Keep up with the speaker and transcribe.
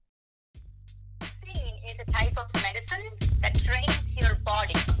a type of medicine that trains your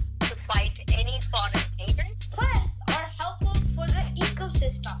body to fight any foreign agents. Plants are helpful for the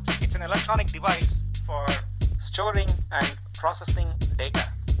ecosystem. It's an electronic device for storing and processing data.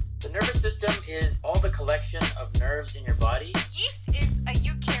 The nervous system is all the collection of nerves in your body. Yeast is a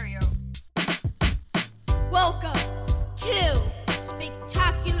eukaryote. Welcome to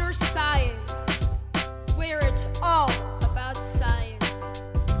Spectacular Science, where it's all about science,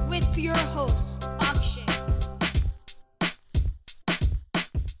 with your host, Akshay.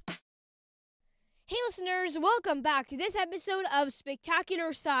 Hey listeners, welcome back to this episode of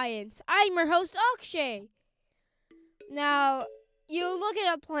Spectacular Science. I'm your host, Akshay. Now, you look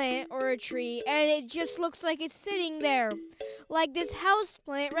at a plant or a tree, and it just looks like it's sitting there, like this house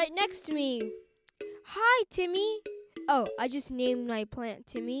plant right next to me. Hi, Timmy. Oh, I just named my plant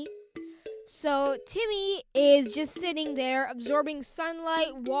Timmy. So, Timmy is just sitting there absorbing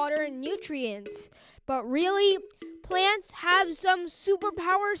sunlight, water, and nutrients. But really, plants have some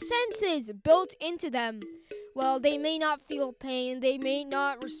superpower senses built into them. Well, they may not feel pain, they may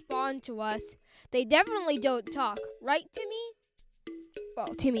not respond to us. They definitely don't talk, right, Timmy?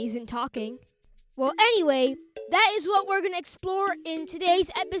 Well, Timmy isn't talking. Well, anyway, that is what we're going to explore in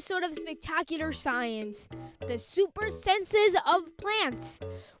today's episode of Spectacular Science. The super senses of plants.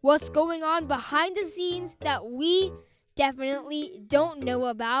 What's going on behind the scenes that we definitely don't know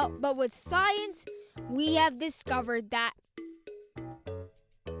about, but with science, we have discovered that.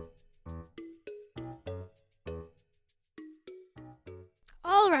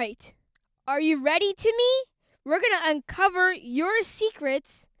 All right. Are you ready, Timmy? We're going to uncover your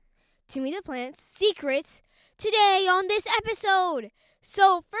secrets, Timmy the Plant's secrets, today on this episode.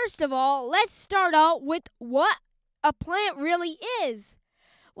 So, first of all, let's start out with what a plant really is.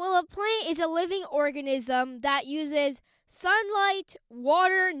 Well, a plant is a living organism that uses sunlight,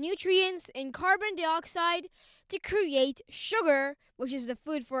 water, nutrients, and carbon dioxide to create sugar, which is the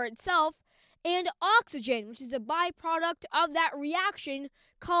food for itself, and oxygen, which is a byproduct of that reaction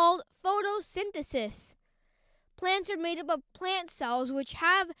called photosynthesis. Plants are made up of plant cells which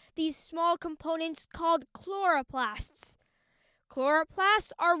have these small components called chloroplasts.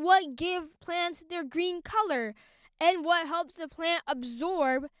 Chloroplasts are what give plants their green color and what helps the plant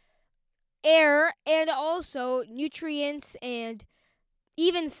absorb air and also nutrients and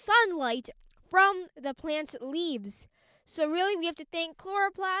even sunlight from the plant's leaves. So really we have to thank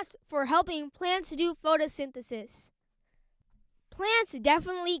chloroplasts for helping plants do photosynthesis. Plants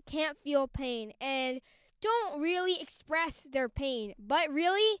definitely can't feel pain and don't really express their pain, but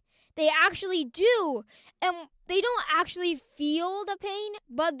really they actually do. And they don't actually feel the pain,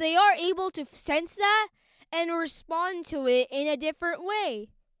 but they are able to sense that and respond to it in a different way.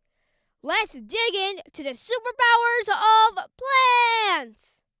 Let's dig into the superpowers of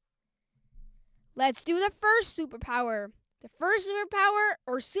plants. Let's do the first superpower. The first superpower,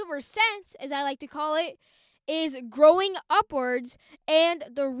 or super sense as I like to call it, is growing upwards and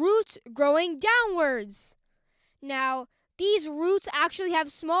the roots growing downwards. Now, these roots actually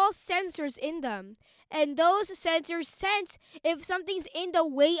have small sensors in them, and those sensors sense if something's in the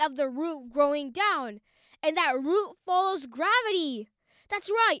way of the root growing down, and that root follows gravity. That's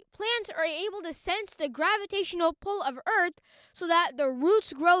right, plants are able to sense the gravitational pull of Earth so that the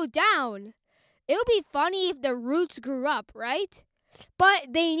roots grow down. It would be funny if the roots grew up, right?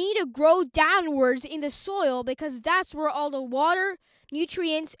 But they need to grow downwards in the soil because that's where all the water,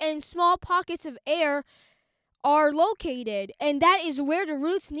 nutrients, and small pockets of air are located. And that is where the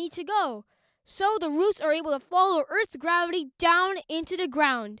roots need to go. So the roots are able to follow Earth's gravity down into the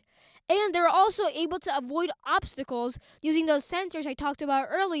ground. And they're also able to avoid obstacles using those sensors I talked about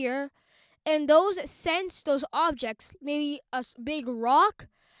earlier. And those sense those objects, maybe a big rock.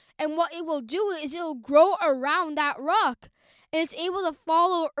 And what it will do is it will grow around that rock. And it's able to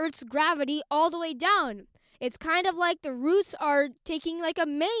follow Earth's gravity all the way down. It's kind of like the roots are taking like a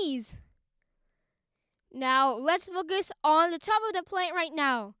maze. Now, let's focus on the top of the plant right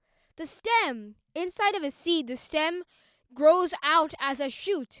now. The stem. Inside of a seed, the stem grows out as a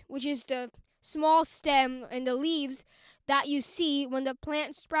shoot, which is the small stem and the leaves that you see when the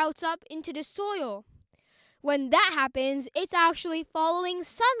plant sprouts up into the soil. When that happens, it's actually following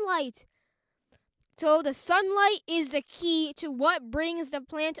sunlight. So the sunlight is the key to what brings the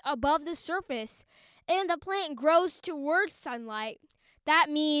plant above the surface, and the plant grows towards sunlight. That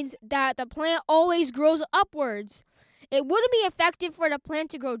means that the plant always grows upwards. It wouldn't be effective for the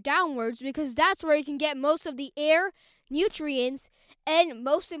plant to grow downwards because that's where you can get most of the air, nutrients, and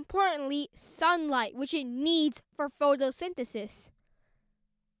most importantly, sunlight, which it needs for photosynthesis.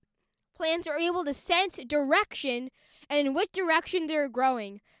 Plants are able to sense direction and in which direction they're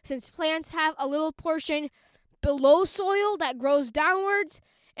growing, since plants have a little portion below soil that grows downwards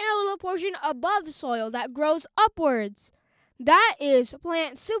and a little portion above soil that grows upwards. That is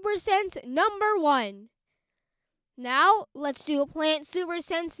plant super sense number 1. Now, let's do plant super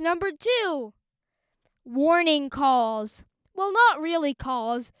sense number 2. Warning calls. Well, not really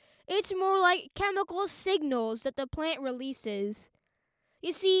calls. It's more like chemical signals that the plant releases.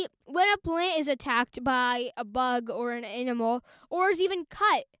 You see, when a plant is attacked by a bug or an animal, or is even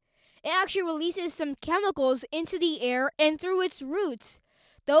cut, it actually releases some chemicals into the air and through its roots.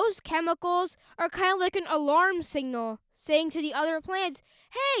 Those chemicals are kind of like an alarm signal, saying to the other plants,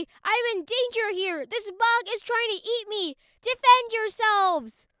 "Hey, I'm in danger here! This bug is trying to eat me! Defend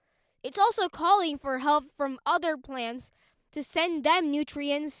yourselves!" It's also calling for help from other plants to send them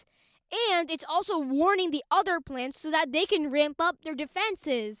nutrients, and it's also warning the other plants so that they can ramp up their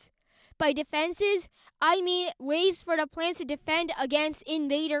defenses. By defenses, I mean ways for the plants to defend against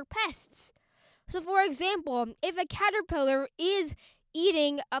invader pests. So for example, if a caterpillar is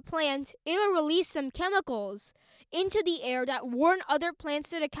eating a plant, it'll release some chemicals into the air that warn other plants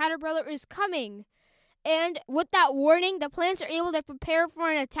that a caterpillar is coming. And with that warning, the plants are able to prepare for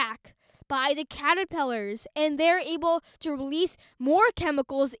an attack by the caterpillars, and they're able to release more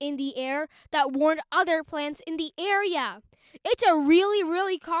chemicals in the air that warn other plants in the area. It's a really,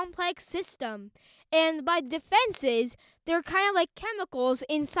 really complex system. And by defenses, they're kind of like chemicals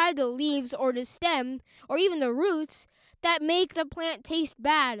inside the leaves or the stem or even the roots that make the plant taste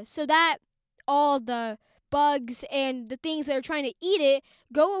bad, so that all the bugs and the things that are trying to eat it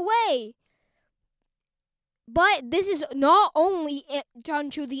go away. But this is not only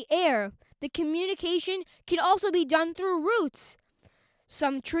done through the air. The communication can also be done through roots.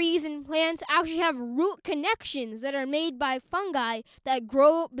 Some trees and plants actually have root connections that are made by fungi that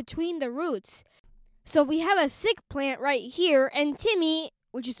grow between the roots. So if we have a sick plant right here, and Timmy,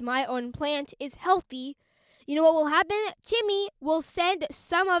 which is my own plant, is healthy, you know what will happen? Timmy will send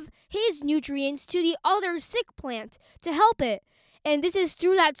some of his nutrients to the other sick plant to help it. And this is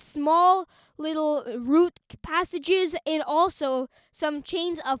through that small little root passages and also some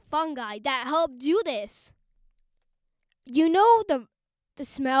chains of fungi that help do this. You know the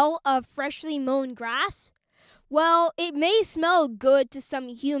smell of freshly mown grass? Well, it may smell good to some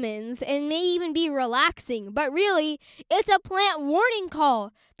humans and may even be relaxing, but really, it's a plant warning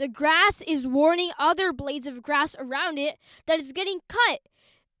call. The grass is warning other blades of grass around it that it's getting cut.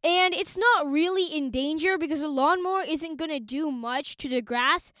 And it's not really in danger because the lawnmower isn't going to do much to the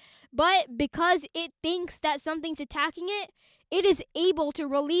grass, but because it thinks that something's attacking it, it is able to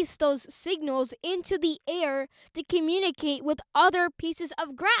release those signals into the air to communicate with other pieces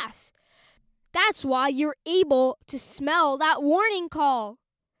of grass. That's why you're able to smell that warning call.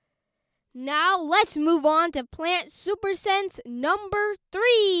 Now let's move on to plant super sense number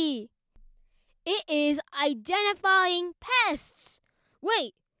 3. It is identifying pests.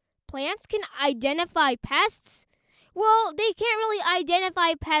 Wait, plants can identify pests? Well, they can't really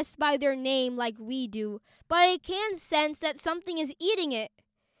identify pests by their name like we do, but it can sense that something is eating it.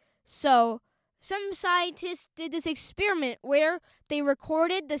 So, some scientists did this experiment where they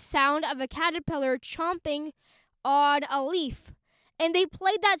recorded the sound of a caterpillar chomping on a leaf. And they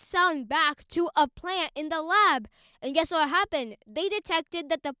played that sound back to a plant in the lab. And guess what happened? They detected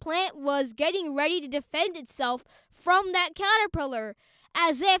that the plant was getting ready to defend itself from that caterpillar,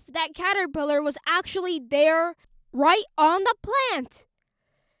 as if that caterpillar was actually there right on the plant.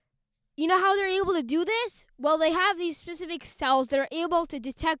 You know how they're able to do this? Well, they have these specific cells that are able to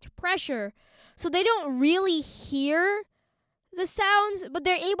detect pressure. So they don't really hear the sounds, but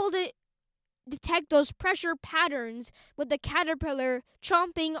they're able to detect those pressure patterns with the caterpillar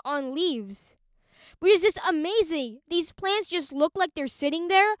chomping on leaves. Which is just amazing. These plants just look like they're sitting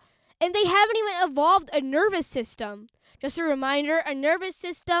there, and they haven't even evolved a nervous system. Just a reminder, a nervous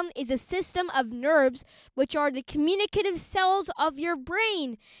system is a system of nerves, which are the communicative cells of your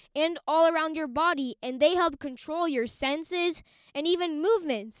brain and all around your body, and they help control your senses and even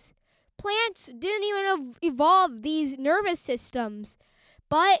movements. Plants didn't even evolve these nervous systems,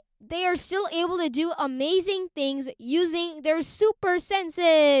 but they are still able to do amazing things using their super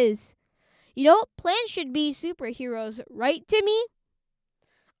senses. You know, plants should be superheroes, right, Timmy?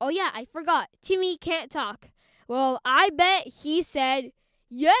 Oh yeah, I forgot. Timmy can't talk. Well, I bet he said,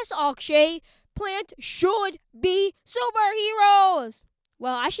 "Yes, Akshay, plants should be superheroes."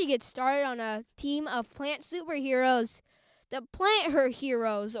 Well, I should get started on a team of plant superheroes. The plant her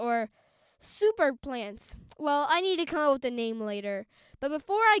heroes, or super plants. Well, I need to come up with a name later. But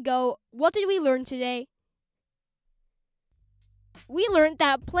before I go, what did we learn today? we learned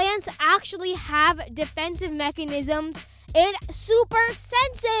that plants actually have defensive mechanisms and super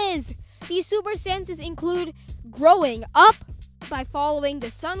senses. These super senses include growing up by following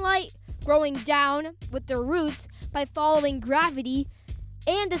the sunlight, growing down with their roots by following gravity,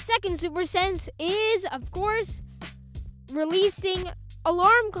 and the second super sense is, of course, releasing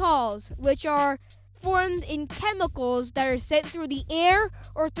alarm calls, which are formed in chemicals that are sent through the air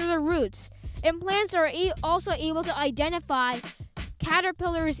or through the roots. And plants are also able to identify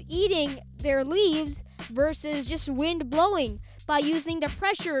caterpillars eating their leaves versus just wind blowing by using the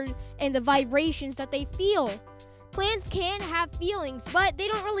pressure and the vibrations that they feel. Plants can have feelings, but they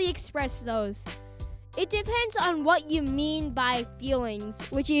don't really express those. It depends on what you mean by feelings,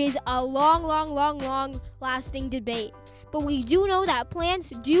 which is a long lasting debate. But we do know that plants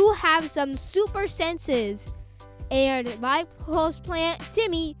do have some super senses. And my host plant,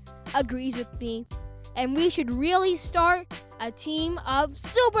 Timmy, agrees with me. And we should really start a team of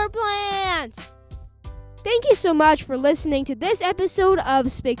super plants! Thank you so much for listening to this episode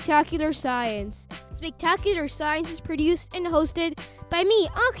of Spectacular Science. Spectacular Science is produced and hosted by me,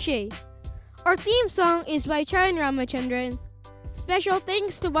 Akshay. Our theme song is by Charan Ramachandran. Special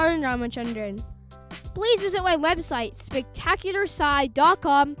thanks to Varun Ramachandran. Please visit my website,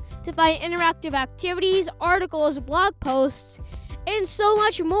 spectacularsci.com, to find interactive activities, articles, blog posts, and so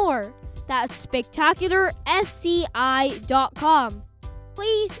much more. That's spectacularsci.com.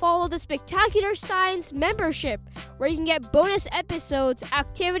 Please follow the Spectacular Science membership, where you can get bonus episodes,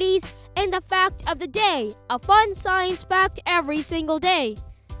 activities, and the fact of the day, a fun science fact every single day.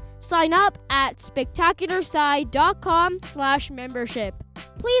 Sign up at spectacularsci.com/membership.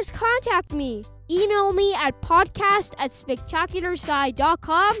 Please contact me. Email me at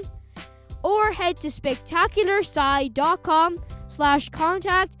podcast@spectacularsci.com or head to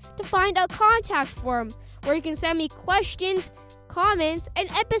spectacularsci.com/contact to find a contact form where you can send me questions, comments, and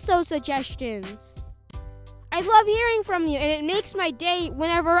episode suggestions. I love hearing from you, and it makes my day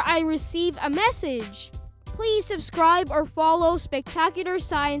whenever I receive a message. Please subscribe or follow Spectacular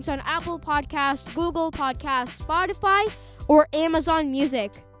Science on Apple Podcasts, Google Podcasts, Spotify, or Amazon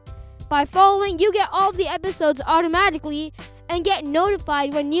Music. By following, you get all of the episodes automatically and get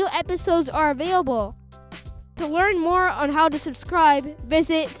notified when new episodes are available. To learn more on how to subscribe,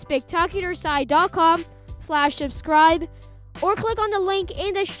 visit spectacularsci.com/subscribe or click on the link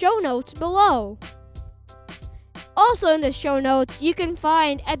in the show notes below. Also in the show notes, you can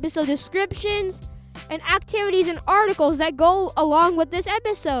find episode descriptions and activities and articles that go along with this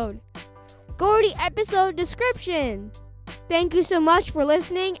episode. Go to the episode description. Thank you so much for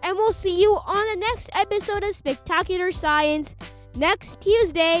listening, and we'll see you on the next episode of Spectacular Science next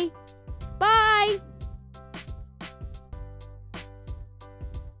Tuesday.